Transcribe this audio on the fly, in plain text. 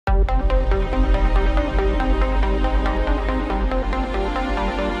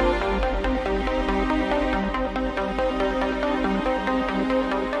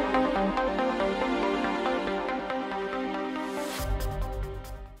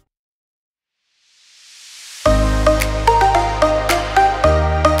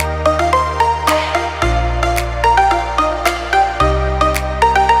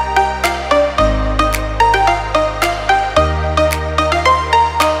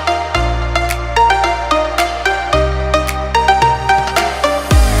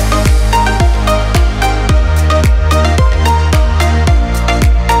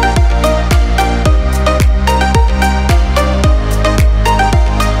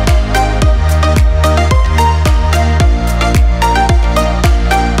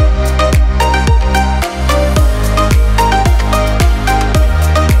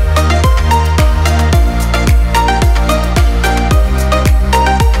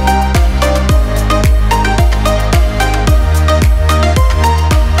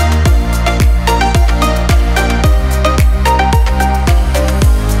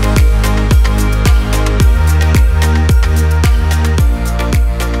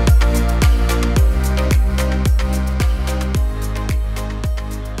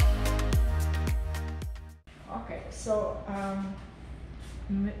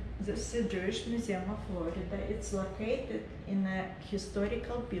Museum of Florida. It's located in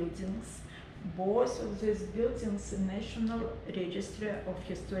historical buildings. Both of these buildings in National Registry of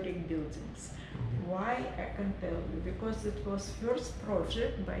Historic Buildings. Why, I can tell you, because it was first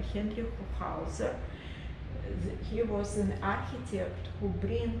project by Henry Hohem. He was an architect who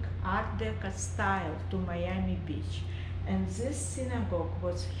bring Art Deco style to Miami Beach. And this synagogue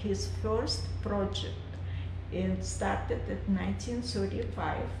was his first project. It started in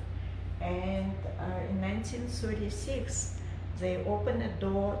 1935, and in 1936, they opened a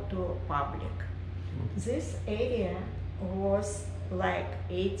door to public. This area was like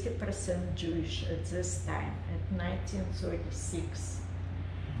 80% Jewish at this time, at 1936.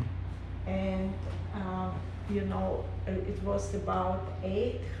 And you know, it was about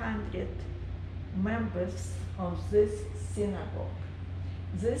 800 members of this synagogue.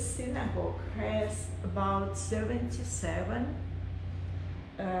 This synagogue has about 77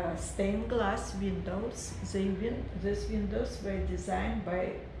 stained glass windows. These windows were designed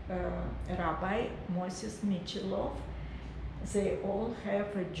by Rabbi Moses Michelov. They all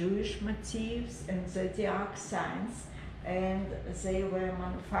have Jewish motifs and zodiac signs, and they were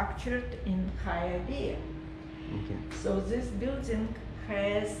manufactured in Hohem. Okay. So this building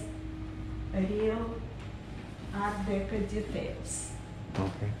has real Art Deco details.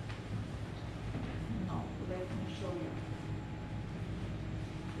 Okay. No, let me show you.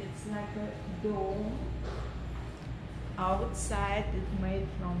 It's like a dome. Outside it's made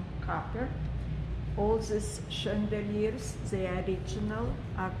from copper. All these chandeliers, they are original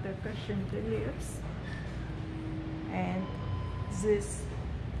Art Deco chandeliers. And these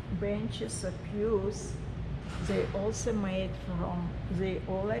benches of pews, they also made from, they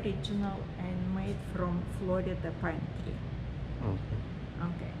all original and made from Florida pine tree. Okay.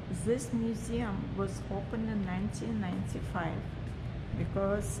 Okay. This museum was opened in 1995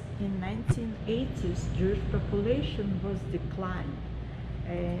 because in 1980s Jewish population was declined,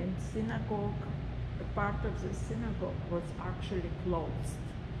 and synagogue, a part of the synagogue was actually closed.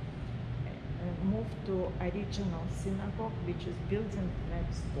 Moved to original synagogue, which is building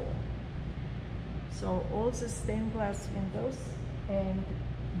next door. So all the stained glass windows and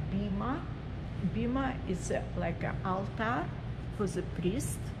bima. Bima is like an altar for the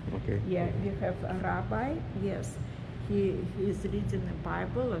priest. Okay. Yeah, we have a rabbi. Yes, he is reading the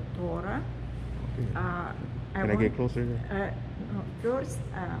Bible, a Torah. Okay. Can I get closer? No, first,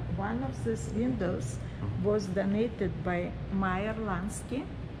 one of these windows was donated by Meyer Lansky.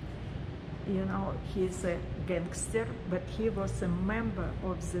 You know, he's a gangster, but he was a member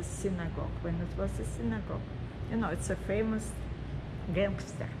of the synagogue when it was a synagogue. You know, it's a famous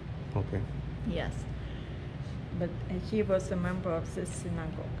gangster. Okay. Yes, but he was a member of the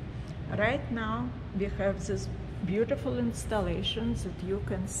synagogue. Right now, we have this beautiful installation that you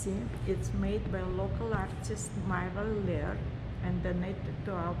can see. It's made by a local artist, Myra Lear, and donated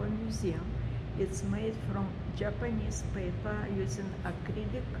to our museum. It's made from Japanese paper using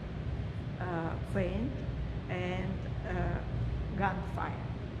acrylic paint and gunfire.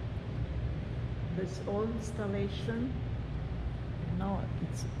 This whole installation, you know,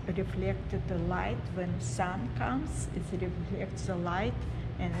 it's reflected the light when sun comes. It reflects the light,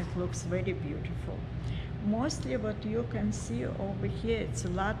 and it looks very beautiful. Mostly what you can see over here, it's a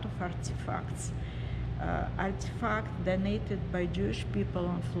lot of artifacts. Artifacts donated by Jewish people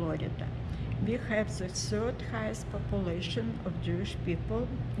in Florida. We have the third highest population of Jewish people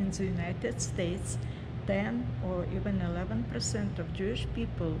in the United States. 10 or even 11% of Jewish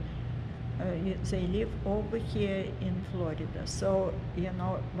people, they live over here in Florida. So, you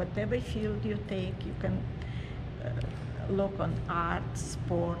know, whatever field you take, you can look on art,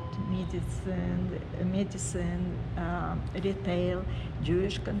 sport, medicine, retail.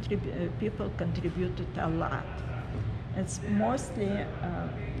 Jewish people contributed a lot. It's mostly,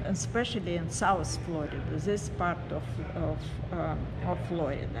 especially in South Florida, this part of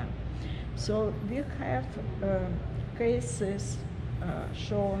Florida. So we have cases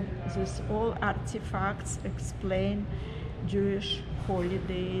showing this all artifacts explain Jewish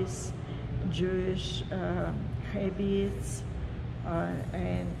holidays, Jewish habits,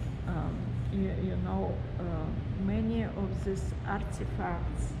 and you know, many of these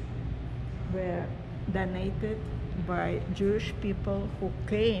artifacts were donated by Jewish people who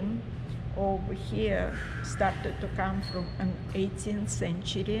came over here, started to come from the 18th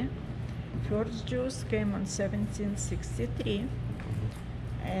century. First Jews came in 1763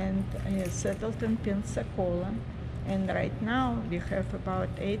 and settled in Pensacola. And right now we have about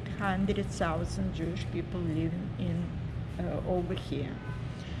 800,000 Jewish people living in over here.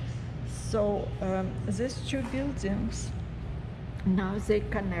 So these two buildings, now they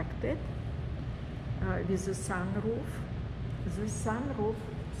connected. with a sunroof. This sunroof,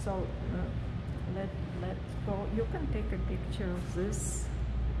 so let's go. You can take a picture of this.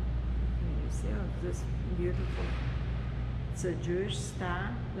 You see this beautiful. It's a Jewish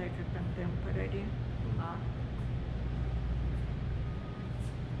star, like a contemporary art.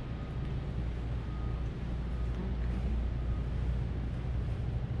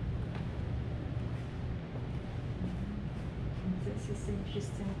 This is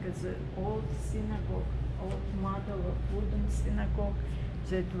interesting because the old synagogue, old model of wooden synagogue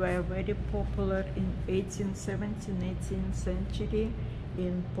that were very popular in 18th, 17th, 18th century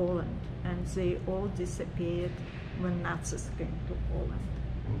in Poland, and they all disappeared when Nazis came to Poland.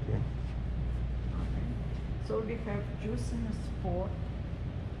 Okay. Okay. So we have juice in a sport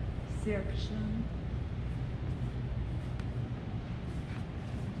section.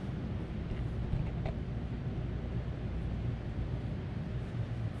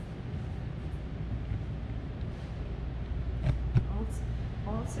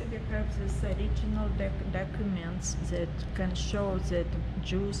 Also we have these original documents that can show that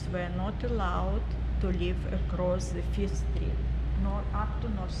Jews were not allowed to live across the Fifth Street, nor up to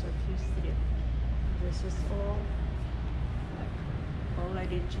north of Fifth Street. This is all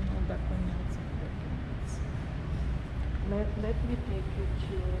original documents. Let me take you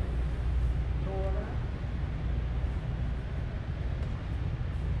to Torah.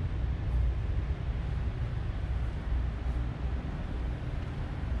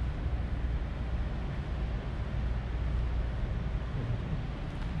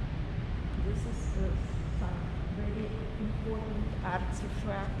 This is some very important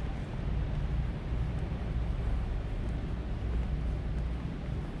artifact.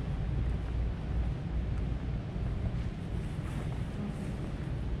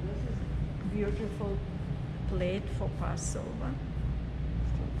 This is beautiful plate for Passover.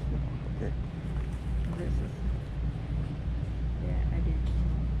 Okay. This is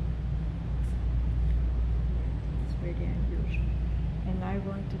original. It's very unusual. And I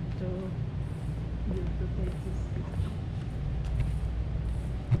wanted to take this picture.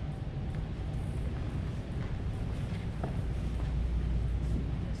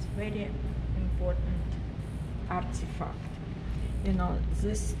 It's very important artifact. You know,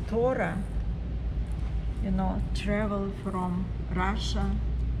 this Torah, you know, traveled from Russia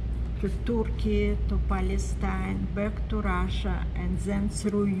to Turkey to Palestine, back to Russia, and then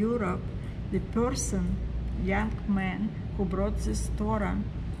through Europe. The person, young man who brought this Torah,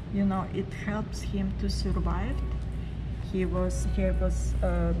 you know, it helps him to survive. He was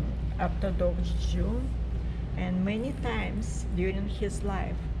Orthodox Jew, and many times during his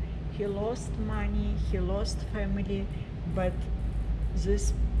life, he lost money, he lost family, but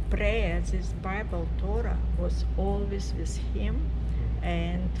this prayer, this Bible, Torah, was always with him.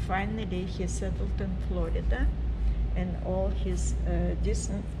 And finally, he settled in Florida, and all his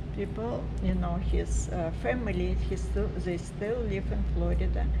decent people, you know, his family, they still live in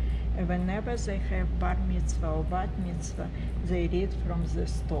Florida. And whenever they have bar mitzvah or bat mitzvah, they read from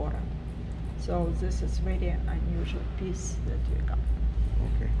this Torah. So this is very unusual piece that we got.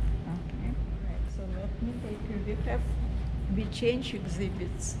 Okay. Okay. Right. So let me take you. We change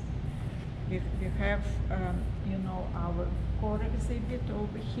exhibits. We have, you know, our core exhibit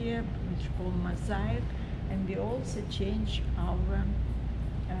over here, which is called Mosaic, and we also change our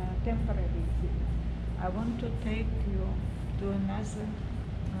temporary exhibit. I want to take you to another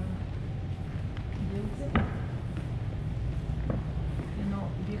building. You know,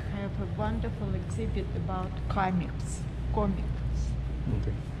 we have a wonderful exhibit about comics.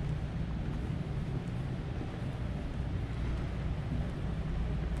 Okay.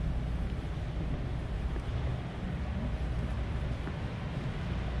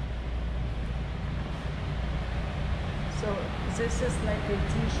 So this is like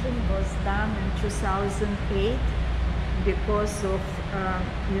edition was done in 2008 because of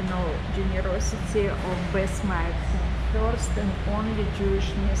you know, generosity of Beth Meissen, first and only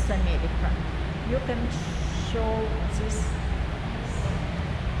Jewish Miss America. You can show this.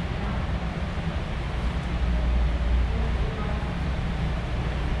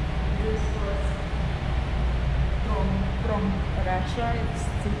 This was from Russia. It's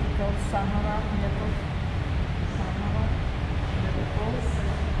typical samovar method.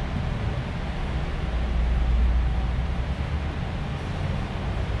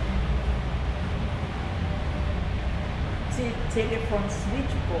 Telephone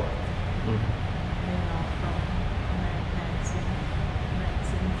switchboard, you know, from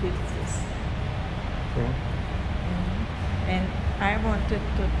 1950s. Okay. And I wanted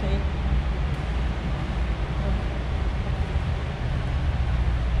to take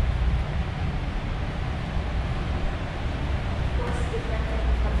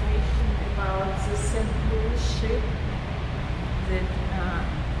ship that,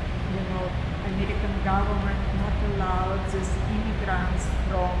 American government not allowed these immigrants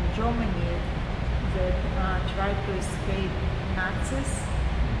from Germany that tried to escape Nazis.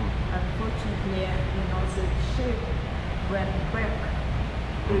 Unfortunately, the ship went back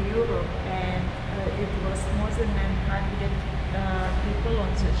to Europe, and it was more than 900 people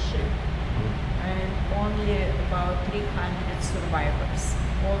on the ship, and only about 300 survivors.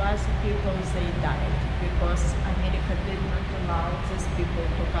 All other people, they died because America did not allow these people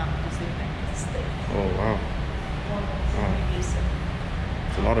to come to the United States. Oh, wow.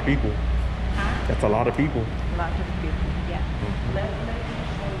 It's a lot of people. Huh? That's a lot of people. A lot of people, yeah. Let me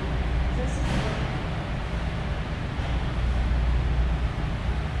show you. This is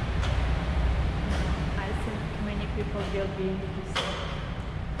I think many people will be interested.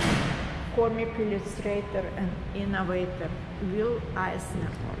 Comic illustrator and innovator Will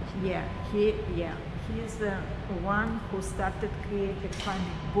Eisner. Yeah, he is the one who started creating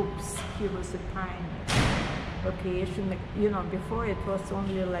comic books. He was a pioneer for creation. Before it was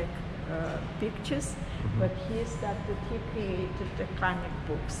only like pictures, but he created the comic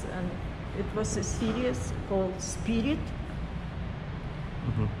books, and it was a series called Spirit.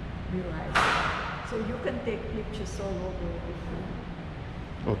 Will Eisner. So you can take pictures all over the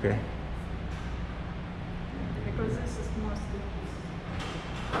film. Okay. Because this is mostly his.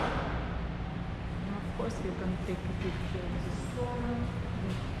 And of course you can take a picture of the store,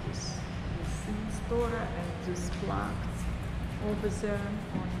 this store, and this flags over there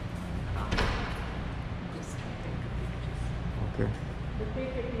on just take a picture. Okay. But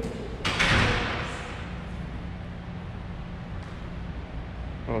take a picture.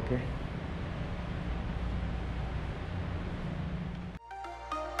 Okay.